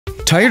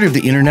Tired of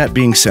the internet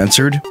being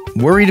censored?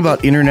 Worried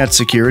about internet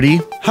security?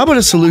 How about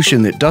a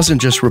solution that doesn't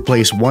just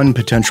replace one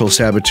potential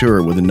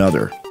saboteur with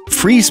another?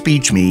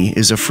 FreeSpeechMe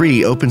is a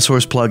free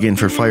open-source plugin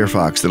for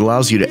Firefox that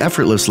allows you to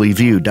effortlessly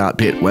view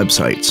 .bit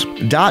websites.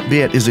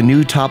 .bit is a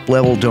new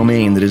top-level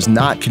domain that is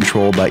not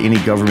controlled by any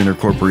government or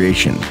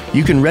corporation.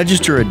 You can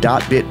register a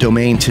 .bit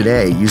domain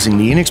today using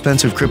the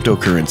inexpensive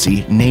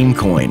cryptocurrency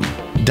Namecoin.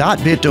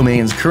 .bit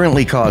domains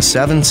currently cost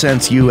 7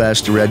 cents US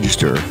to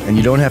register, and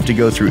you don't have to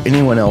go through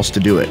anyone else to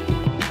do it.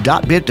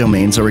 .bit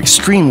domains are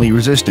extremely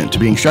resistant to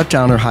being shut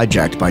down or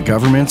hijacked by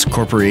governments,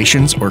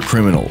 corporations, or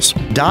criminals.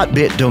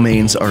 .bit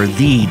domains are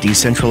the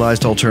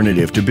decentralized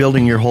alternative to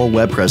building your whole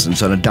web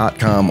presence on a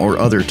 .com or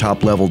other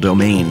top-level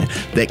domain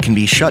that can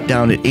be shut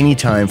down at any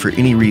time for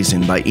any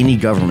reason by any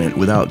government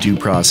without due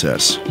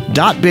process.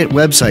 .bit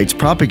websites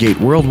propagate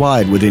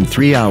worldwide within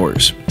 3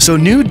 hours. So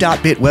new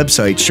 .bit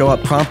websites show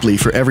up promptly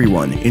for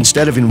everyone,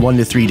 instead of in 1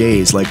 to 3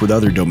 days like with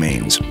other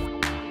domains.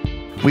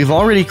 We've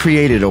already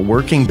created a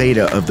working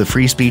beta of the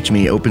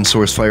FreeSpeechMe open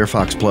source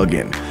Firefox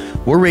plugin.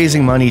 We're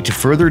raising money to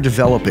further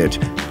develop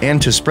it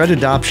and to spread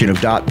adoption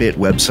of .bit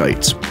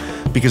websites,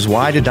 because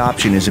wide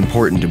adoption is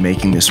important to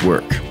making this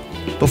work.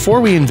 Before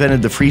we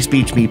invented the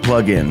FreeSpeechMe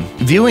plugin,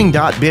 viewing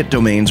 .bit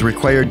domains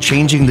required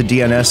changing the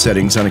DNS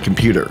settings on a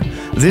computer.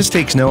 This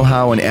takes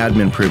know-how and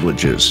admin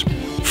privileges.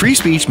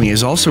 FreeSpeechMe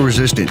is also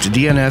resistant to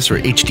DNS or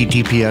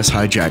HTTPS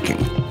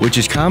hijacking, which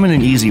is common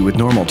and easy with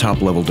normal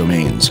top-level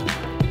domains.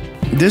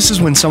 This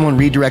is when someone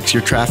redirects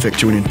your traffic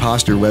to an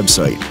imposter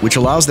website, which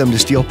allows them to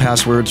steal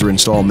passwords or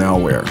install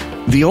malware.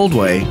 The old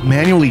way,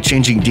 manually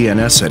changing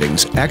DNS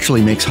settings,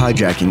 actually makes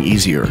hijacking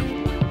easier.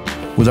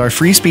 With our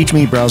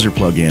FreeSpeechMe browser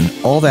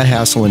plugin, all that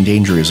hassle and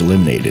danger is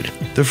eliminated.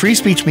 The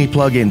FreeSpeechMe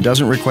plugin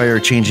doesn't require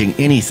changing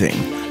anything,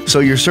 so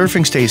your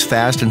surfing stays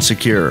fast and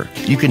secure.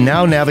 You can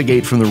now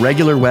navigate from the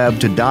regular web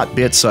to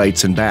 .bit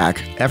sites and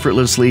back,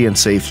 effortlessly and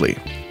safely.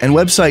 And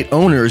website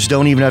owners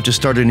don't even have to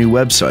start a new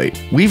website.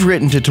 We've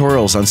written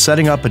tutorials on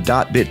setting up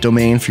a .bit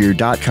domain for your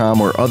 .com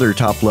or other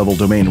top-level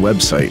domain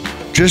website.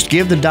 Just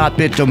give the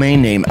 .bit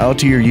domain name out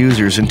to your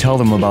users and tell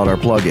them about our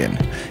plugin.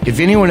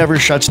 If anyone ever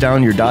shuts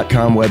down your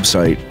 .com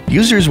website,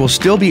 users will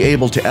still be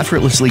able to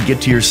effortlessly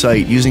get to your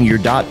site using your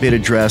 .bit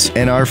address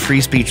and our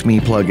FreeSpeechMe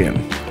plugin.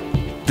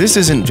 This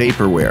isn't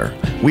vaporware.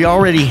 We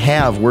already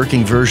have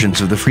working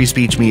versions of the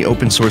FreeSpeechMe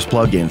open source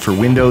plugin for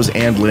Windows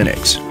and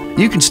Linux.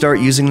 You can start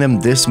using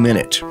them this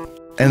minute.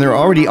 And there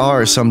already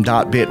are some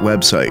 .bit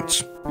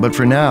websites. But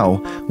for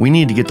now, we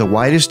need to get the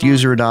widest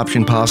user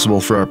adoption possible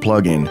for our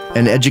plugin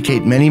and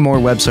educate many more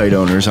website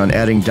owners on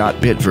adding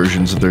 .bit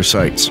versions of their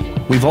sites.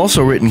 We've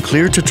also written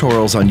clear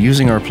tutorials on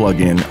using our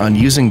plugin, on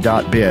using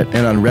 .bit,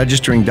 and on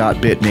registering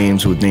 .bit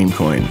names with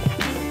Namecoin.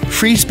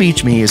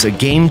 FreeSpeechMe is a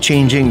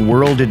game-changing,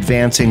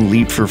 world-advancing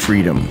leap for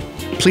freedom.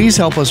 Please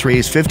help us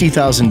raise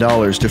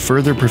 $50,000 to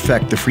further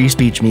perfect the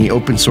FreeSpeechMe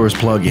open source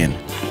plugin,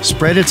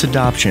 spread its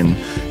adoption,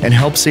 and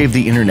help save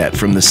the internet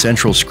from the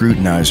central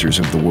scrutinizers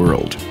of the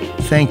world.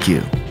 Thank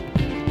you.